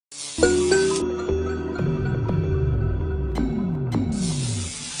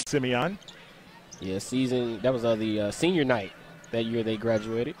Simeon. Yeah, that was the senior night that year they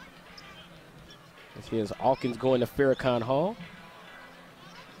graduated. Here's ALKINS going to Farrakhan Hall.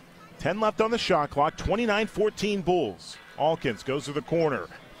 10 left on the shot clock, 29-14 Bulls. ALKINS goes to the corner.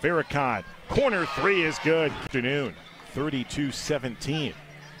 Farrakhan, corner three is good. Afternoon, 32-17.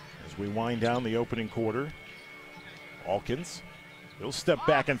 As we wind down the opening quarter, ALKINS, he'll step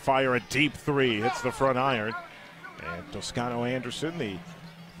back and fire a deep three. Hits the front iron. And Toscano Anderson, the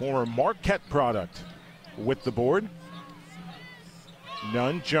former Marquette product, with the board.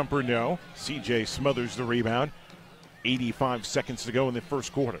 None, jumper no. CJ smothers the rebound. 85 seconds to go in the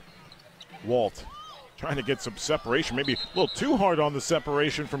first quarter. Walt trying to get some separation, maybe a little too hard on the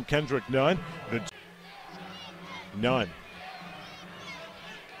separation from Kendrick Nunn. Nunn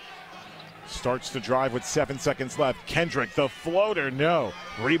starts to drive with 7 seconds left. Kendrick, the floater, no.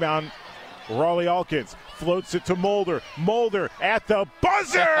 Rebound, Rawle ALKINS floats it to Mulder. Mulder at the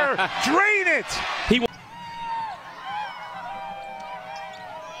buzzer, drain it!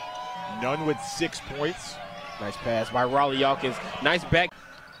 Nunn with 6 points. Nice pass by Rawle ALKINS. Nice back.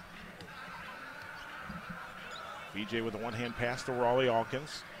 VJ with a one-hand pass to Rawle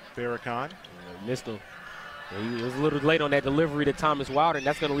ALKINS. Farrakhan. Missed him. He was a little late on that delivery to Thomas Wilder, and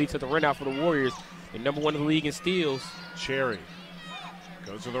that's going to lead to the run out for the Warriors. And #1 in the league in steals. Cherry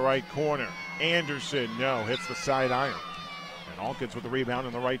goes to the right corner. Anderson, no, hits the side iron. And ALKINS with the rebound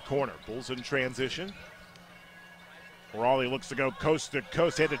in the right corner. Bulls in transition. Rawle looks to go coast to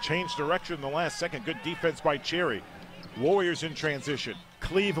coast. Had to change direction in the last second. Good defense by Cherry. Warriors in transition.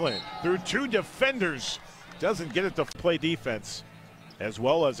 Cleveland through 2 defenders. Doesn't get it to play defense as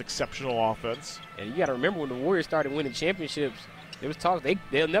well as exceptional offense. And you got to remember when the Warriors started winning championships, there was talk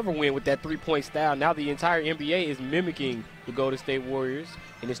they'll never win with that three-point style. Now the entire NBA is mimicking the Golden State Warriors,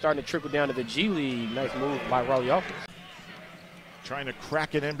 and it's starting to trickle down to the G League. Nice move by Rawle ALKINS. Trying to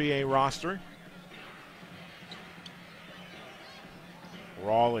crack an NBA roster.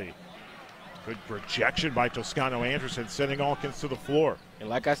 Rawle, good projection by Toscano Anderson, sending ALKINS to the floor. And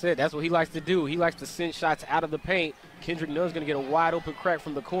like I said, that's what he likes to do. He likes to send shots out of the paint. Kendrick Nunn's going to get a wide open crack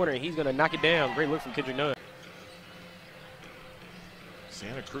from the corner, and he's going to knock it down. Great look from Kendrick Nunn.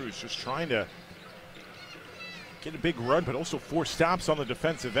 Santa Cruz just trying to get a big run, but also 4 stops on the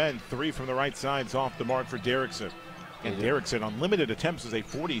defensive end. 3 from the right side's off the mark for Derrickson. And Derrickson, on limited attempts, is a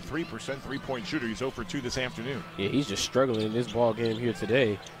 43% three-point shooter. He's 0 for 2 this afternoon. Yeah, he's just struggling in this ball game here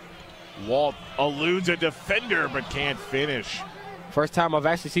today. Walt eludes a defender, but can't finish. First time I've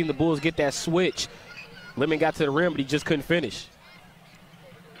actually seen the Bulls get that switch. Lemon got to the rim, but he just couldn't finish.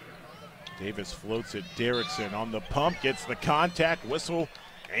 Davis floats it. Derrickson on the pump, gets the contact, whistle,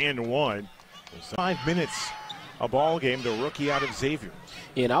 and 1. 5 minutes a ball game, the rookie out of Xavier.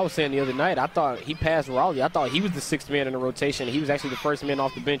 Yeah, and I was saying the other night, I thought he passed Rawle. I thought he was the 6th man in the rotation. He was actually the first man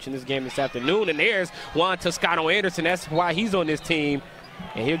off the bench in this game this afternoon. And there's Juan Toscano Anderson. That's why he's on this team.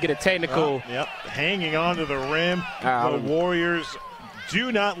 And he'll get a technical. Yep, hanging on to the rim. The Warriors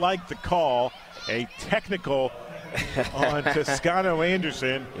do not like the call. A technical on Toscano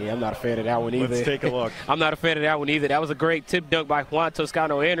Anderson. Yeah, I'm not a fan of that one either. Let's take a look. I'm not a fan of that one either. That was a great tip dunk by Juan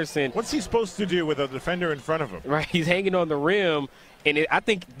Toscano Anderson. What's he supposed to do with a defender in front of him? Right, he's hanging on the rim. And I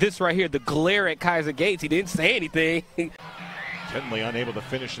think this right here, the glare at Kaiser Gates, he didn't say anything. Tenley unable to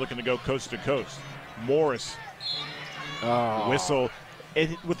finish, looking to go coast to coast. Morris, whistle.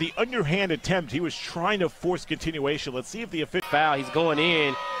 And with the underhand attempt, he was trying to force continuation. Let's see if the official foul. He's going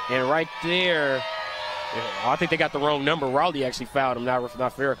in, and right there, I think they got the wrong number. Rawle actually fouled him, not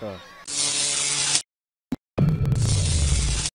Farrakhan.